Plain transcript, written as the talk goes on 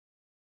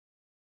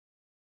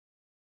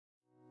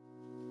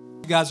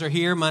guys are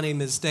here. My name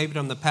is David.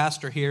 I'm the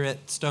pastor here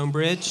at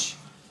StoneBridge.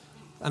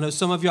 I know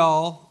some of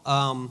y'all,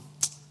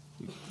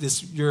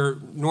 your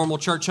normal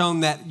church home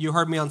that you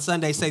heard me on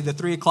Sunday say the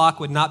 3 o'clock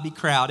would not be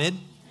crowded.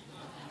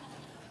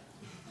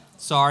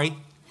 Sorry.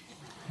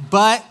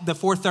 But the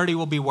 4:30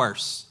 will be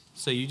worse.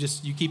 So you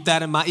keep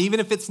that in mind. Even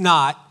if it's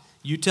not,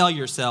 you tell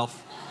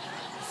yourself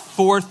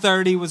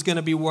 4:30 was going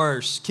to be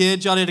worse.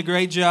 Kids, y'all did a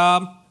great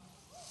job,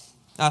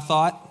 I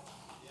thought.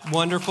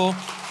 Wonderful.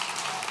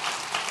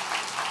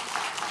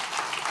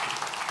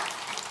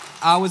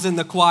 I was in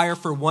the choir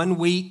for 1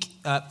 week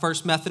at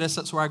First Methodist.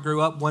 That's where I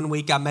grew up. 1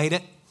 week I made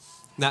it.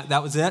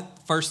 That was it.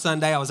 First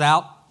Sunday I was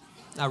out.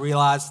 I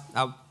realized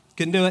I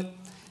couldn't do it.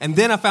 And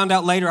then I found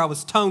out later I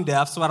was tone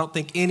deaf, so I don't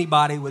think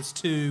anybody was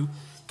too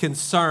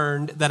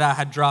concerned that I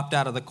had dropped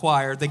out of the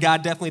choir. The guy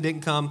definitely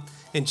didn't come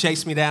and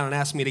chase me down and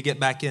ask me to get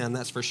back in,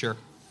 that's for sure.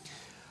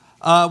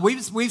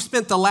 We've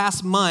spent the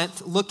last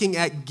month looking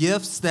at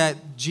gifts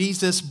that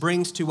Jesus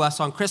brings to us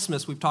on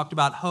Christmas. We've talked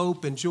about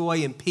hope and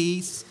joy and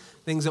peace,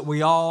 things that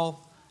we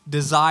all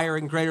desire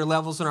in greater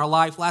levels in our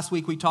life. Last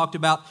week we talked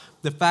about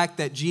the fact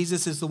that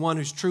Jesus is the one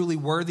who's truly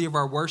worthy of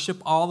our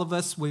worship. All of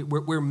us,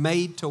 we're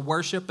made to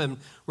worship, and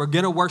we're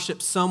going to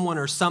worship someone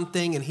or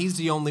something, and he's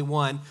the only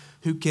one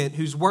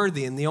who's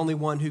worthy and the only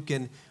one who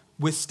can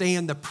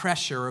withstand the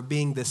pressure of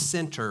being the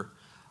center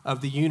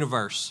of the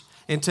universe.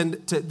 And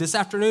this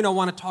afternoon I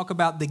want to talk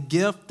about the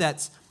gift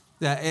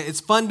it's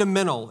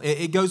fundamental.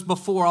 It goes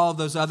before all of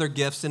those other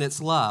gifts, and it's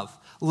love.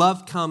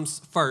 Love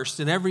comes first,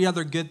 and every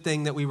other good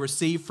thing that we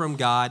receive from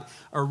God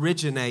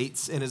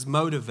originates and is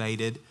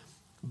motivated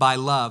by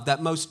love.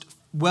 That most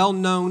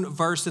well-known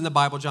verse in the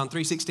Bible, John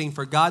 3:16,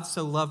 "For God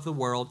so loved the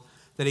world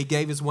that he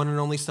gave his one and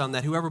only Son,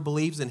 that whoever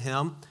believes in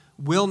him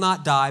will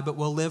not die, but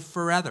will live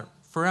forever."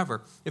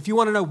 If you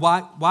want to know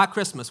why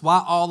Christmas,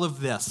 why all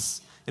of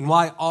this, and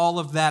why all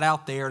of that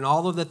out there, and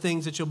all of the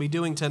things that you'll be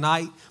doing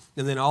tonight,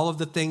 and then all of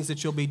the things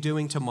that you'll be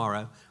doing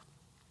tomorrow,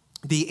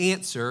 the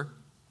answer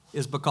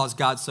is because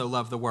God so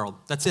loved the world.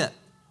 That's it.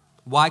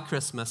 Why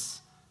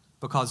Christmas?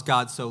 Because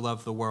God so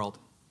loved the world.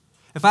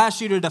 If I ask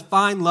you to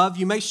define love,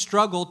 you may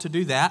struggle to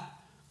do that.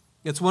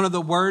 It's one of the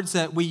words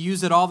that we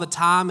use it all the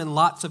time in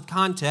lots of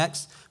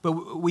contexts,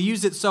 but we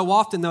use it so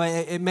often, though,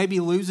 it maybe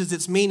loses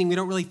its meaning. We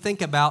don't really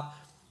think about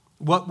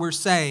what we're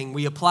saying.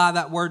 We apply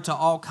that word to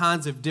all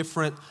kinds of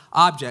different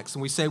objects,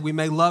 and we say we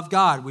may love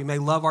God, we may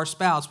love our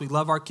spouse, we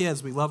love our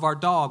kids, we love our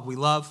dog, we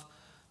love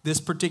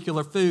this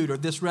particular food or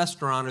this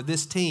restaurant or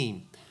this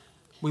team.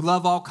 We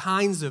love all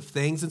kinds of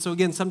things. And so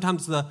again,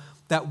 sometimes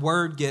that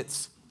word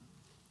gets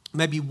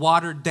maybe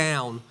watered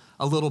down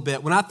a little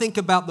bit. When I think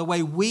about the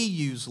way we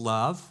use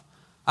love,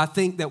 I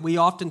think that we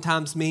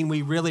oftentimes mean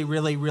we really,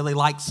 really, really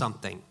like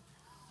something.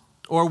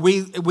 Or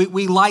we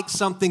like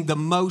something the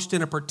most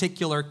in a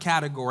particular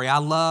category. I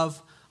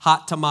love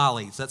hot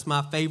tamales. That's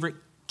my favorite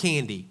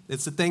candy.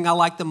 It's the thing I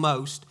like the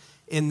most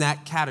in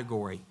that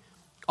category.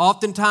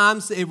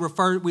 Oftentimes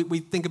we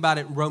think about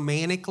it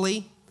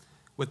romantically,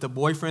 with a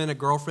boyfriend, a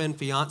girlfriend,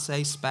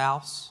 fiance,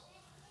 spouse.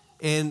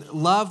 And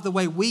love, the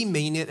way we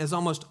mean it, is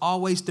almost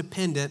always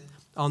dependent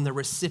on the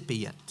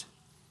recipient.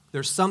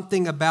 There's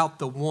something about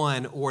the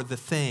one or the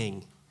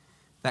thing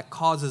that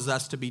causes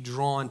us to be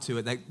drawn to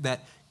it,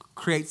 that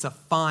creates a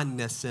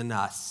fondness in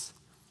us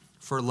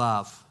for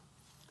love.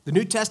 The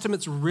New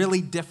Testament's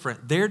really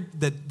different.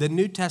 The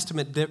New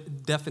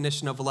Testament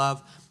definition of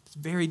love is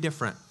very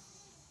different.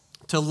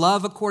 To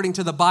love according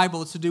to the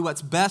Bible is to do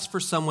what's best for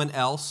someone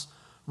else,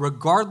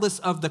 regardless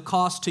of the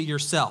cost to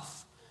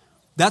yourself.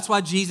 That's why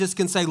Jesus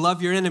can say,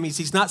 love your enemies.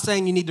 He's not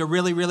saying you need to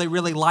really, really,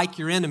 really like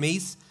your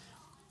enemies.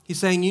 He's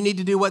saying you need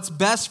to do what's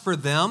best for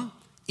them,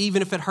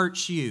 even if it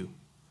hurts you.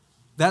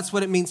 That's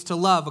what it means to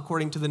love,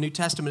 according to the New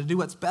Testament, to do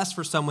what's best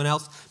for someone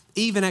else,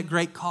 even at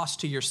great cost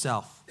to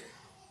yourself.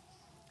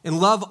 And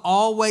love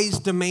always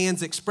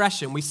demands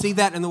expression. We see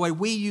that in the way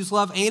we use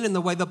love and in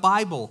the way the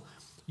Bible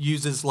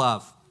uses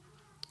love.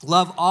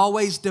 Love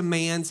always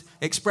demands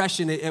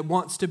expression. It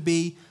wants to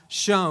be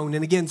shown.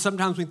 And again,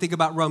 sometimes when we think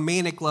about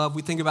romantic love,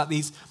 we think about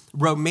these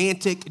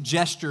romantic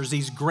gestures,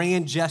 these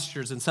grand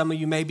gestures. And some of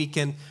you maybe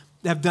can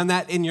have done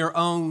that in your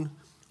own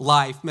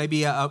life.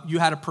 Maybe you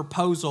had a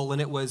proposal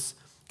and it was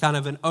kind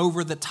of an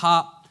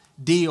over-the-top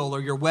deal, or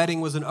your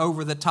wedding was an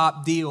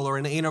over-the-top deal, or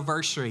an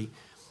anniversary.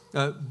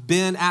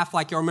 Ben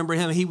Affleck, you remember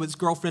him, his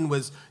girlfriend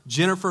was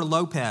Jennifer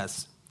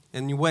Lopez.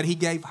 And what he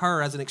gave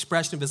her as an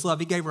expression of his love,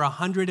 he gave her a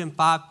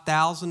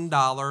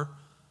 $105,000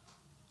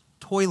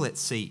 toilet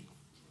seat.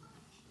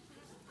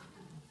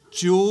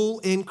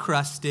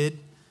 Jewel-encrusted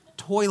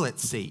toilet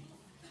seat.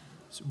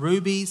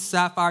 Rubies,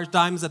 sapphires,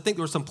 diamonds. I think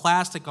there was some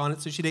plastic on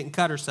it so she didn't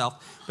cut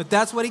herself. But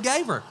that's what he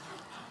gave her.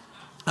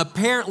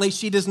 Apparently,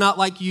 she does not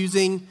like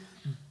using,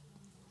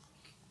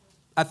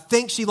 I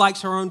think she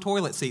likes her own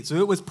toilet seat. So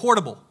it was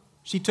portable.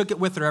 She took it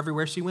with her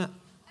everywhere she went.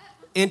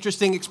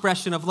 Interesting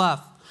expression of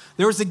love.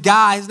 There was a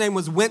guy, his name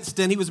was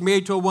Winston. He was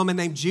married to a woman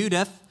named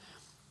Judith.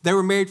 They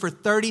were married for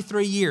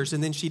 33 years,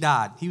 and then she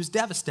died. He was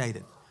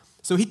devastated.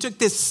 So he took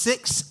this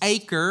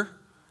 6-acre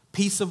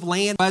piece of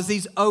land. As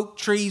these oak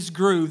trees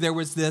grew, there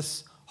was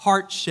this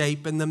heart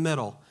shape in the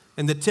middle,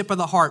 and the tip of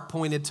the heart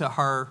pointed to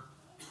her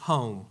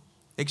home.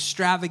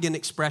 Extravagant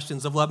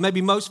expressions of love.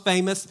 Maybe most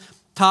famous,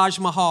 Taj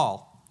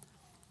Mahal.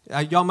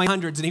 Y'all may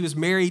hundreds, and he was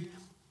married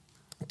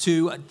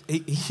to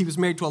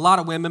a lot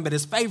of women, but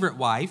his favorite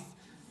wife,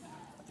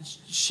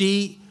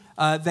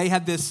 they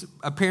had this,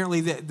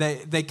 apparently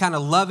they kind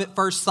of love at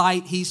first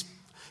sight. He's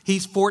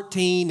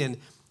 14 and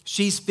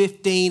she's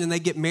 15, and they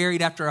get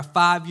married after a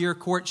 5-year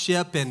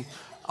courtship, and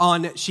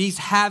she's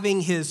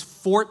having his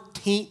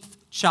 14th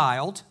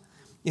child,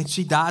 and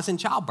she dies in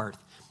childbirth.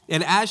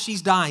 And as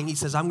she's dying, he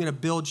says, I'm going to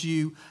build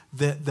you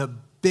the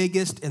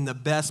biggest and the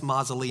best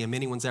mausoleum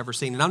anyone's ever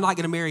seen. And I'm not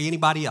going to marry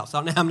anybody else. I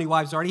don't know how many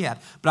wives already had,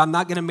 but I'm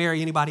not going to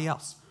marry anybody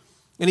else.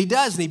 And he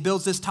does, and he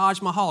builds this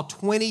Taj Mahal.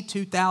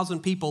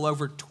 22,000 people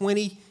over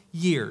 20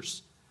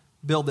 years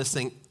build this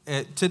thing.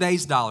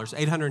 Today's dollars,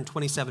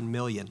 $827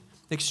 million.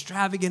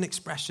 Extravagant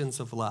expressions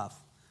of love.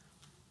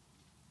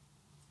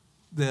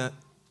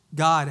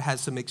 God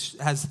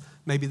has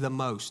maybe the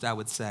most, I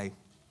would say,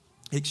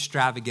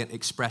 extravagant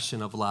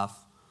expression of love.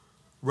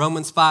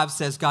 Romans 5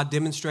 says God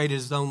demonstrated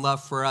his own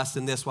love for us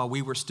in this: while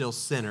we were still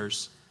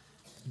sinners,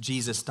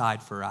 Jesus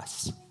died for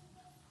us.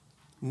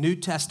 New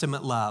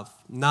Testament love,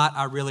 not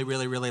I really,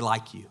 really, really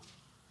like you.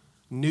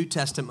 New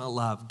Testament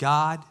love.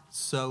 God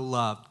so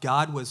loved.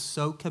 God was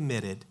so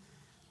committed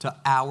to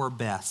our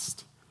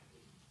best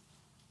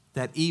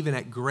that even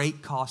at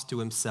great cost to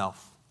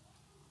himself,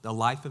 the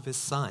life of his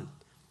son,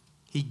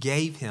 he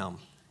gave him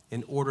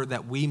in order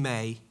that we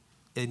may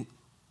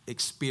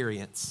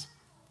experience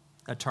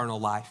eternal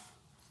life.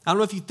 I don't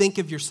know if you think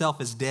of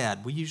yourself as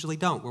dead. We usually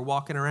don't. We're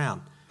walking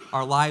around.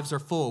 Our lives are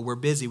full. We're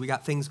busy. We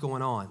got things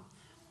going on.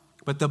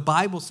 But the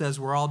Bible says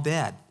we're all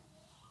dead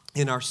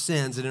in our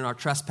sins and in our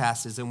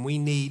trespasses, and we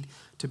need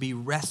to be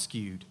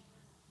rescued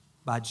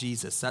by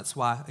Jesus. That's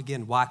why,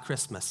 again, why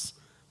Christmas?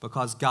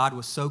 Because God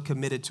was so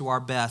committed to our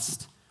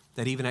best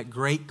that even at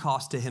great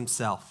cost to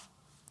himself,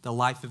 the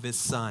life of his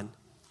son,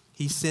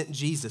 he sent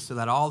Jesus so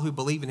that all who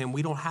believe in him,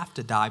 we don't have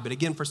to die. But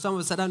again, for some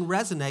of us, that doesn't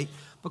resonate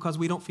because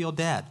we don't feel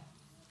dead.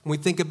 When we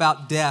think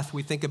about death,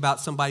 we think about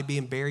somebody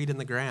being buried in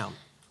the ground.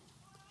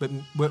 But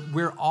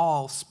we're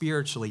all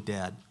spiritually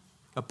dead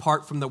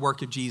apart from the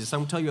work of Jesus.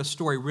 I'm going to tell you a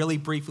story really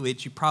briefly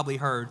that you probably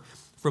heard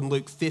from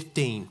Luke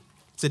 15.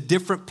 It's a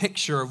different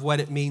picture of what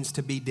it means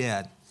to be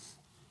dead.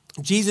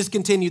 Jesus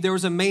continued, there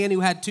was a man who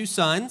had 2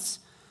 sons.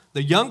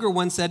 The younger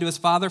one said to his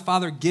father,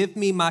 Father, give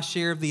me my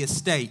share of the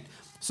estate.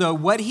 So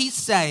what he's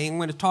saying, I'm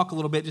going to talk a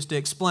little bit just to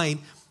explain.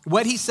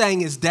 What he's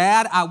saying is,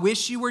 Dad, I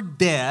wish you were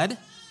dead.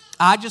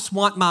 I just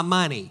want my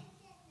money.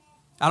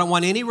 I don't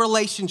want any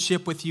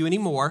relationship with you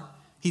anymore.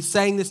 He's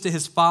saying this to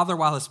his father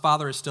while his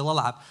father is still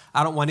alive.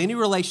 I don't want any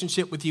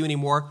relationship with you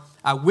anymore.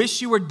 I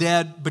wish you were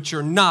dead, but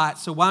you're not.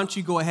 So why don't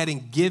you go ahead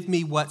and give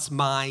me what's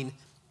mine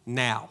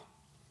now?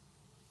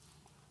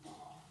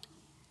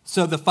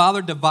 So the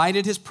father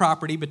divided his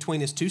property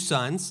between his 2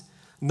 sons.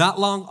 Not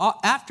long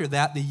after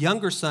that, the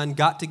younger son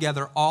got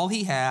together all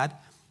he had.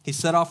 He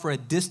set off for a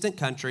distant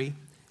country,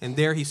 and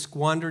there he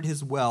squandered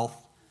his wealth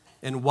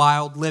in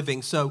wild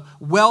living. So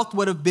wealth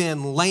would have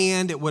been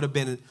land, it would have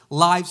been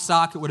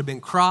livestock, it would have been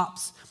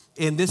crops.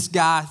 And this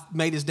guy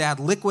made his dad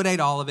liquidate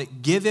all of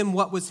it, give him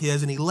what was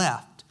his, and he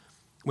left.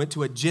 Went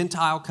to a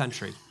Gentile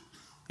country,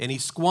 and he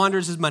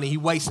squanders his money. He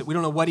wastes it. We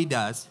don't know what he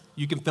does.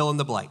 You can fill in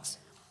the blanks.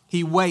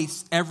 He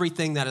wastes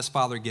everything that his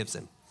father gives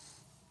him.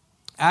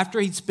 After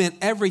he'd spent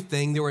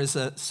everything, there was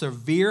a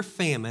severe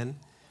famine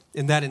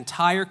in that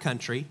entire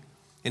country,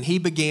 and he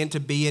began to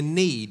be in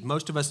need.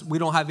 Most of us, we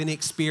don't have any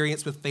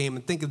experience with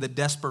famine. Think of the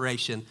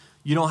desperation.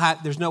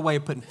 There's no way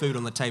of putting food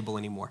on the table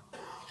anymore.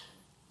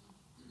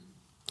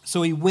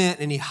 So he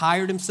went and he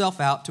hired himself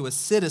out to a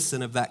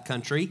citizen of that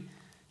country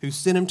who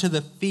sent him to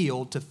the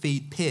field to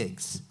feed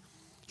pigs.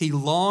 He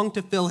longed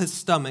to fill his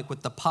stomach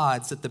with the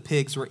pods that the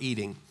pigs were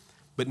eating,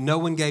 but no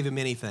one gave him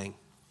anything.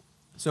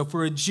 So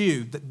for a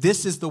Jew,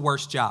 this is the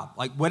worst job.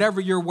 Like whatever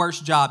your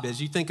worst job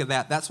is, you think of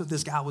that. That's what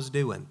this guy was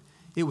doing.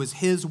 It was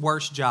his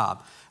worst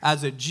job.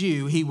 As a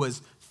Jew, he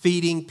was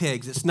feeding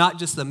pigs. It's not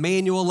just the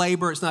manual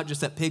labor. It's not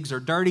just that pigs are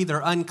dirty.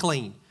 They're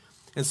unclean.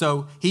 And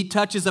so he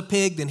touches a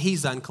pig, then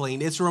he's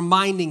unclean. It's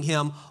reminding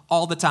him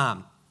all the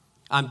time,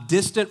 I'm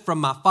distant from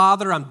my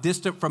father. I'm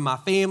distant from my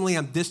family.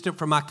 I'm distant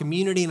from my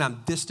community, and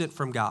I'm distant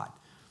from God.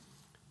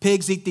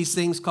 Pigs eat these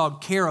things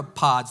called carob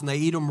pods, and they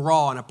eat them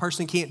raw, and a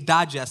person can't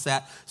digest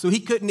that. So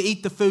he couldn't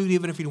eat the food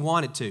even if he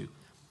wanted to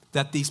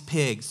that these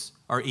pigs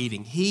are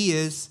eating. He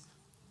is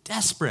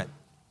desperate.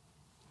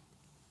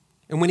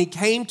 And when he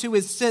came to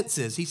his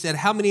senses, he said,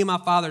 how many of my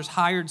father's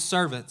hired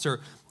servants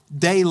or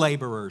day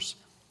laborers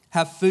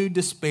have food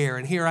to spare?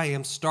 And here I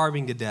am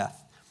starving to death.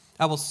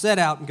 I will set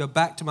out and go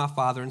back to my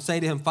father and say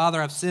to him,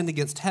 Father, I've sinned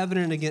against heaven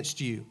and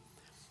against you.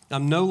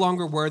 I'm no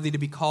longer worthy to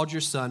be called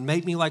your son.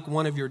 Make me like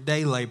one of your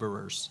day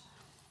laborers.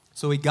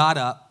 So he got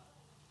up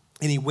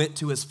and he went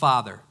to his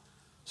father.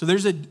 So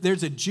there's a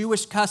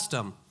Jewish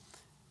custom.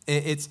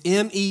 It's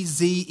M-E-Z-E-Z-A-H.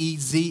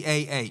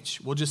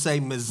 We'll just say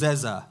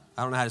mezuzah.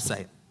 I don't know how to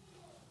say it.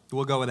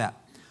 We'll go with that.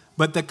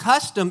 But the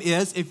custom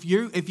is if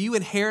you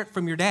inherit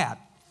from your dad,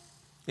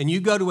 and you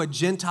go to a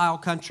Gentile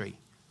country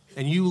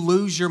and you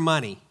lose your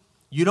money,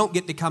 you don't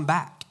get to come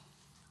back.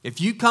 If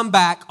you come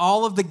back,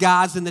 all of the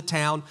guys in the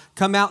town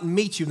come out and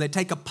meet you, and they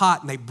take a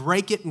pot and they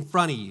break it in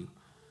front of you.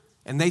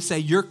 And they say,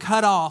 you're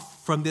cut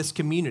off from this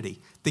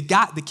community.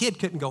 The kid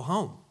couldn't go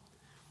home.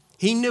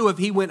 He knew if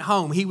he went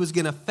home, he was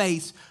going to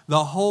face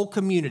the whole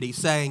community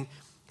saying,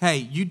 hey,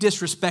 you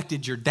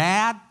disrespected your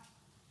dad.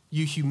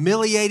 You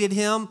humiliated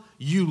him.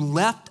 You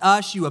left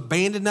us. You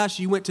abandoned us.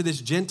 You went to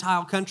this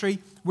Gentile country.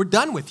 We're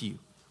done with you.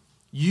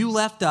 You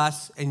left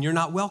us, and you're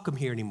not welcome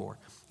here anymore.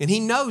 And he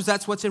knows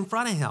that's what's in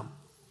front of him.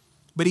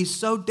 But he's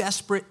so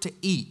desperate to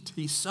eat.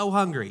 He's so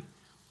hungry.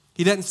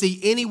 He doesn't see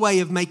any way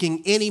of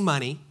making any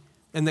money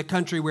in the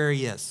country where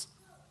he is.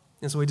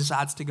 And so he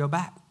decides to go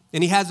back.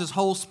 And he has his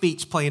whole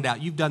speech planned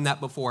out. You've done that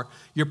before.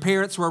 Your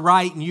parents were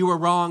right and you were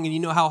wrong, and you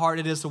know how hard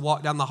it is to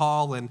walk down the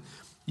hall, and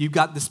you've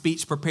got the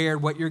speech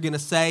prepared, what you're going to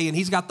say, and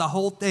he's got the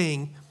whole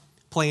thing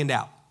planned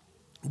out.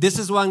 This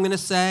is what I'm going to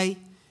say,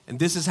 and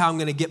this is how I'm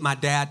going to get my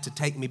dad to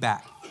take me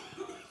back.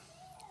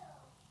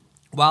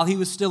 While he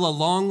was still a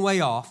long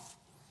way off,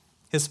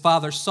 his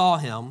father saw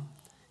him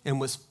and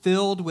was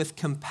filled with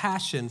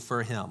compassion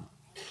for him.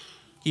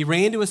 He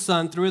ran to his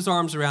son, threw his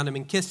arms around him,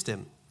 and kissed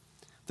him.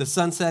 The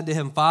son said to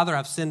him, Father,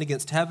 I've sinned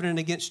against heaven and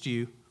against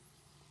you.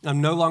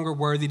 I'm no longer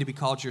worthy to be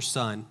called your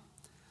son.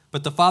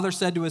 But the father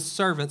said to his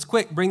servants,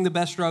 quick, bring the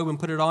best robe and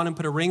put it on him,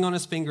 put a ring on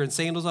his finger and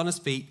sandals on his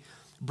feet.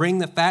 Bring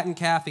the fattened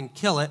calf and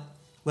kill it.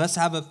 Let's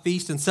have a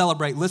feast and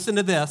celebrate. Listen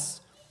to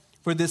this.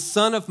 For this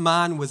son of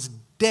mine was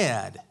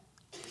dead.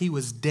 He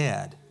was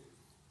dead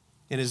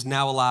and is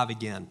now alive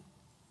again.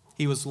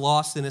 He was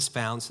lost and is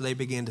found, so they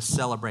began to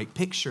celebrate.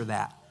 Picture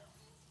that.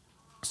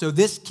 So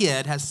this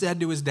kid has said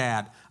to his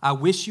dad, I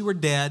wish you were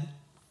dead.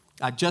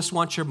 I just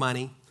want your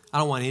money. I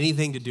don't want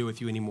anything to do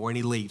with you anymore. And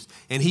he leaves.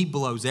 And he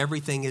blows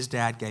everything his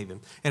dad gave him.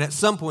 And at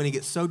some point, he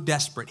gets so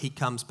desperate, he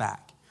comes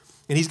back.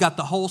 And he's got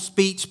the whole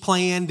speech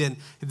planned and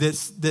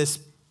this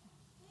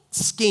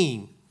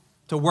scheme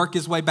to work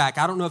his way back.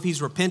 I don't know if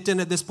he's repentant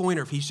at this point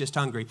or if he's just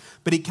hungry.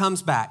 But he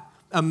comes back.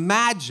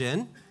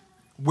 Imagine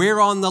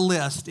where on the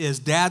list is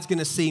Dad's going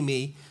to see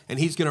me, and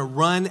he's going to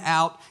run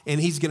out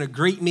and he's going to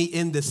greet me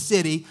in the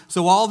city.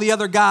 So all the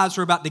other guys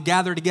are about to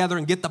gather together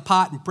and get the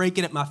pot and break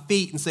it at my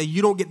feet and say,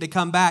 you don't get to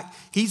come back.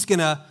 He's going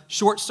to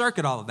short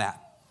circuit all of that.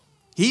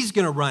 He's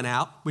going to run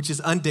out, which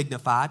is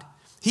undignified.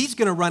 He's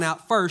going to run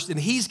out first, and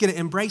he's going to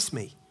embrace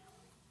me.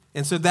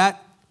 And so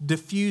that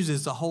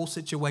diffuses the whole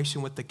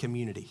situation with the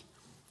community.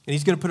 And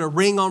he's going to put a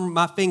ring on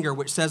my finger,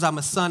 which says I'm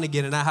a son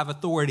again and I have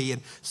authority,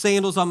 and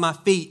sandals on my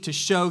feet to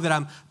show that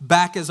I'm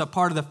back as a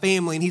part of the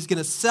family. And he's going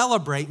to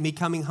celebrate me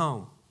coming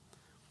home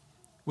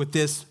with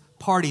this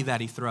party that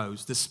he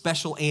throws, this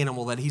special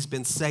animal that he's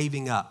been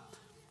saving up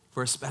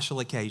for a special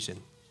occasion.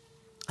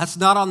 That's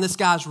not on this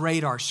guy's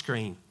radar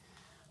screen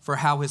for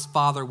how his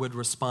father would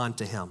respond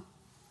to him.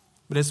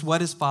 But it's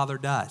what his father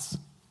does.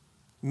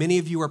 Many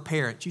of you are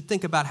parents. You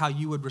think about how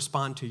you would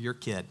respond to your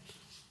kid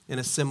in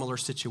a similar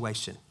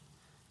situation.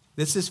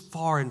 This is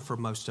foreign for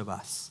most of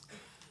us.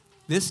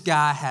 This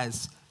guy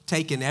has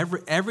taken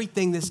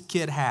everything this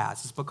kid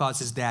has is because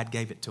his dad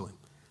gave it to him.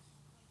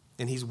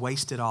 And he's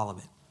wasted all of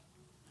it.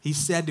 He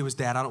said to his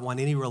dad, I don't want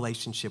any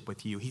relationship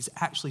with you. He's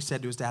actually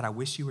said to his dad, I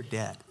wish you were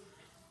dead.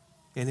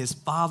 And his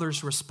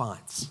father's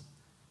response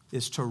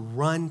is to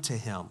run to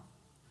him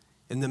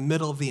in the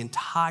middle of the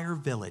entire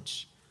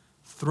village,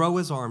 throw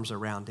his arms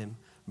around him,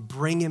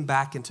 bring him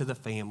back into the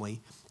family,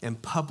 and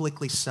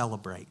publicly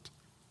celebrate.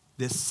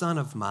 This son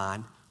of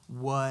mine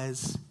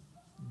was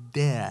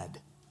dead.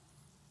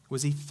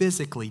 Was he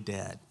physically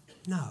dead?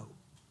 No,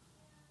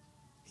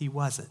 he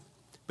wasn't.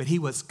 But he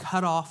was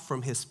cut off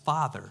from his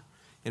father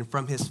and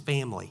from his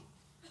family,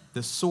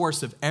 the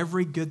source of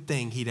every good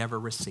thing he'd ever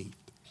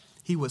received.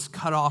 He was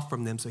cut off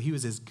from them, so he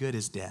was as good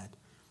as dead.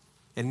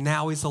 And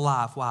now he's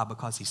alive. Why?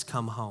 Because he's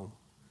come home.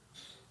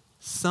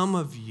 Some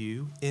of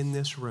you in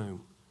this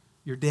room,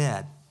 you're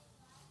dead.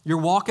 You're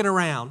walking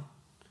around.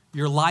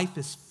 Your life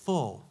is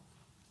full,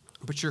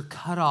 but you're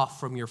cut off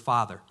from your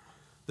Father,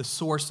 the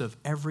source of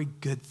every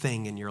good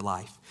thing in your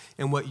life.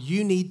 And what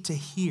you need to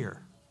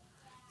hear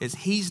is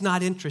he's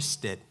not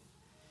interested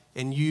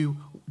in you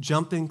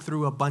jumping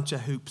through a bunch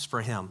of hoops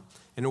for him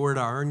in order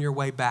to earn your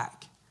way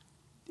back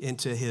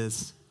into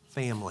his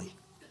family.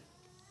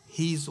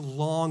 He's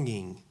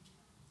longing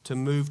to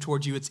move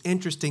towards you. It's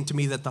interesting to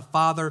me that the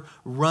father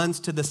runs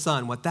to the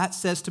son. What that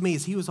says to me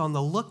is he was on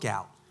the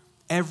lookout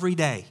every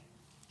day.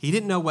 He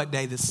didn't know what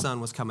day this son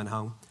was coming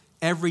home.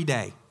 Every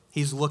day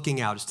he's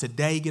looking out. Is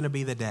today going to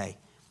be the day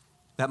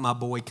that my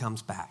boy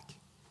comes back?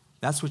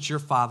 That's what your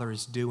father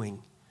is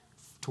doing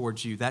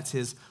towards you. That's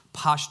his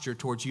posture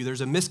towards you.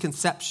 There's a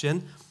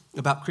misconception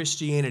about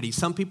Christianity.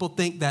 Some people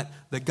think that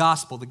the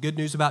gospel, the good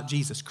news about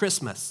Jesus,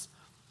 Christmas,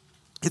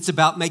 it's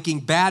about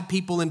making bad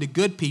people into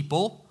good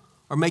people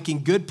or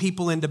making good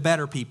people into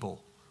better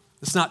people.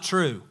 It's not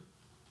true.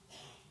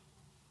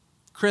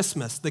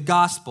 Christmas, the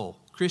gospel,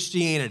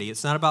 Christianity,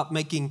 it's not about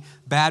making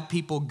bad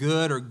people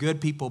good or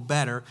good people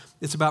better.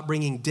 It's about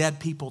bringing dead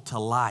people to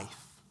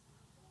life.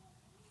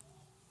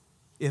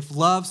 If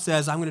love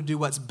says, I'm going to do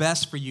what's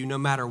best for you no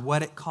matter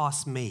what it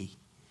costs me,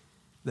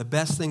 the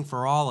best thing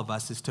for all of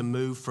us is to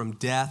move from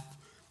death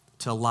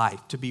to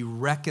life, to be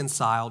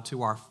reconciled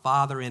to our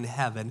Father in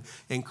heaven.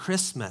 And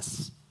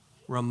Christmas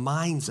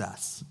reminds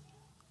us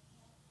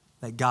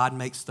that God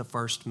makes the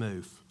first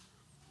move.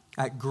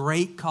 At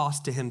great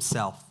cost to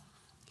himself,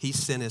 he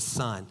sent his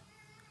son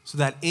so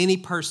that any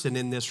person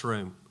in this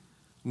room,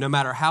 no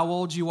matter how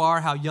old you are,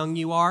 how young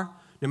you are,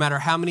 no matter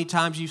how many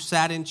times you've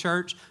sat in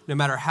church, no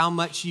matter how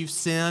much you've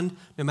sinned,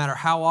 no matter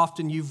how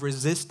often you've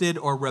resisted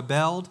or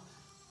rebelled,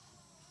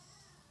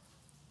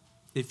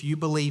 if you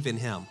believe in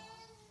him,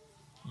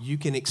 you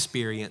can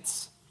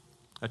experience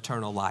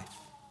eternal life.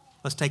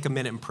 Let's take a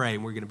minute and pray,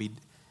 and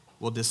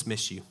we'll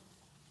dismiss you.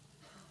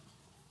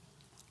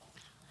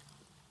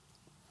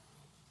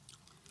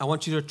 I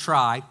want you to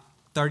try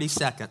 30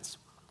 seconds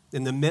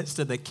in the midst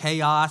of the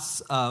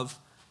chaos of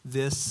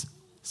this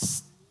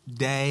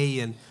day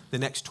and the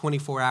next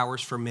 24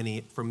 hours for many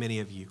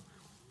of you.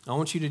 I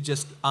want you to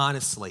just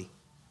honestly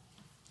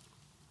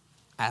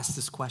ask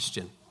this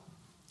question.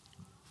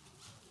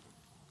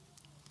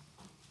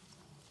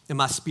 Am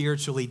I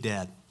spiritually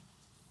dead?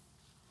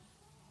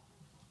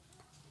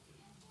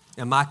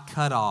 Am I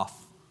cut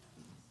off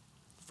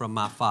from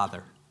my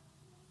Father?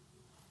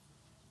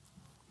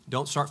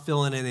 Don't start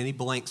filling in any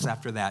blanks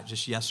after that,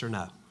 just yes or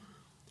no.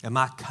 Am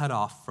I cut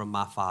off from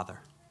my Father?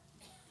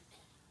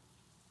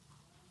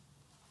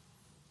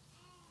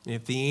 And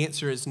if the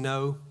answer is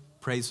no,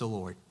 praise the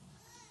Lord.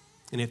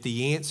 And if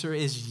the answer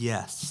is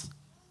yes,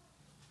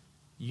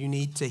 you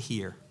need to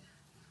hear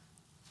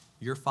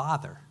your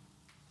Father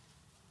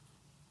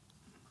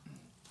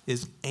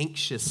is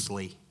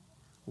anxiously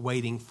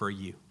waiting for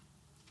you.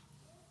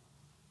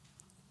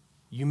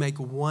 You make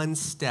one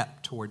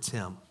step towards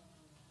him,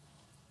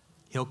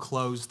 he'll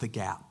close the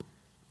gap.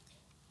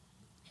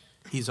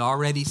 He's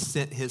already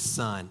sent his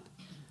son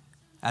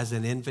as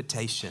an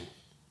invitation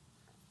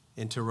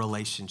into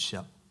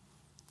relationship.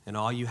 And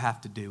all you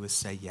have to do is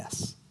say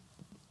yes.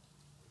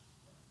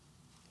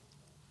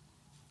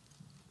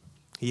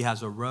 He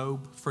has a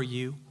robe for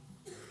you.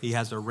 He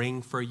has a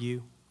ring for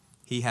you.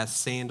 He has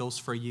sandals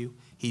for you.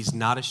 He's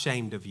not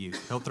ashamed of you.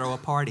 He'll throw a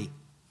party.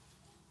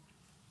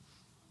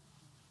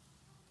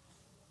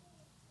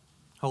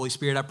 Holy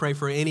Spirit, I pray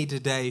for any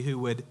today who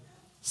would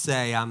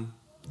say, I'm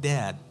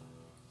dead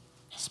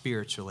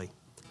spiritually.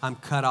 I'm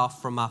cut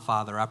off from my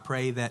Father. I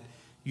pray that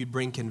you'd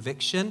bring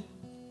conviction,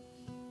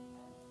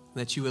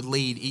 that you would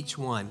lead each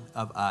one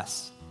of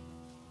us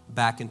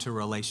back into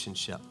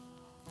relationship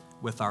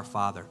with our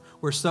Father.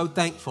 We're so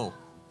thankful,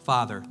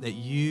 Father, that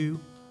you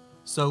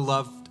so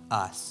loved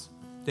us,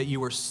 that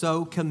you were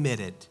so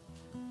committed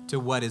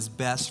to what is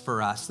best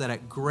for us, that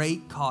at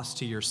great cost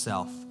to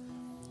yourself,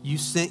 you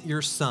sent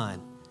your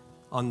Son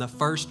on the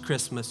first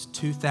Christmas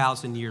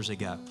 2,000 years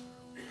ago,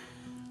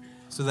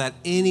 so that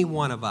any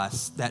one of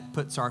us that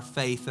puts our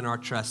faith and our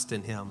trust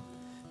in him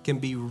can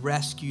be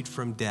rescued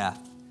from death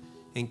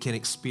and can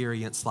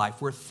experience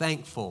life. We're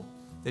thankful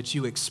that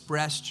you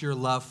expressed your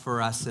love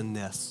for us in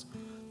this.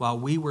 While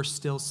we were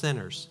still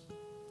sinners,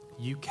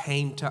 you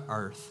came to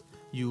earth.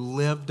 You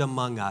lived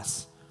among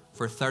us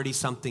for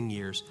 30-something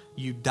years.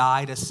 You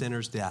died a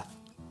sinner's death,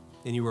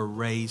 and you were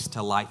raised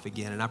to life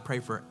again. And I pray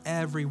for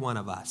every one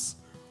of us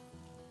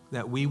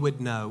that we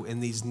would know in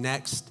these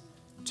next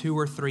 2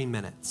 or 3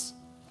 minutes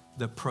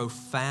the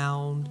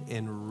profound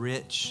and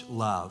rich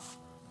love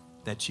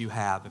that you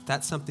have. If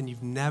that's something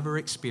you've never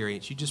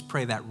experienced, you just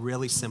pray that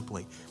really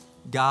simply.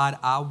 God,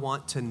 I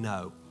want to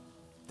know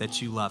that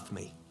you love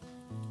me.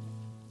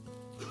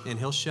 And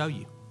he'll show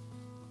you.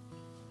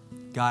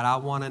 God, I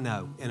want to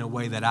know in a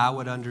way that I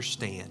would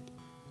understand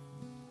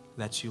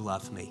that you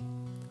love me.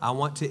 I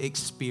want to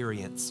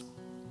experience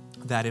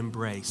that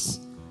embrace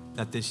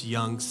that this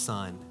young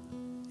son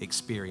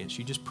experienced.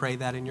 You just pray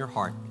that in your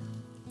heart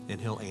and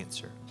he'll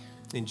answer.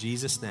 In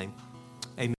Jesus' name.